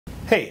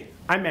Hey,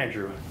 I'm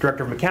Andrew,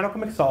 Director of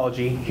Mechanical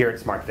Mixology here at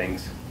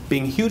SmartThings.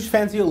 Being huge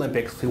fans of the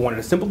Olympics, we wanted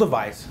a simple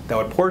device that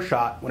would pour a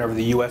shot whenever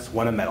the U.S.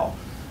 won a medal.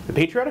 The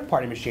Patriotic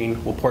party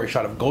machine will pour a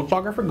shot of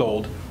Goldschlager for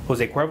gold,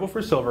 Jose Cuervo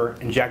for silver,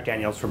 and Jack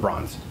Daniels for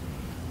bronze.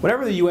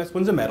 Whenever the U.S.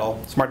 wins a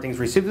medal, SmartThings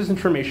receives this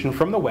information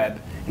from the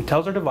web and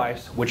tells our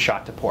device which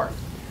shot to pour.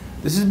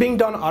 This is being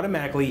done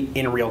automatically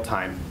in real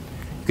time.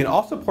 You can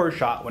also pour a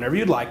shot whenever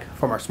you'd like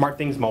from our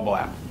SmartThings mobile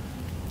app.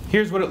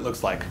 Here's what it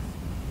looks like.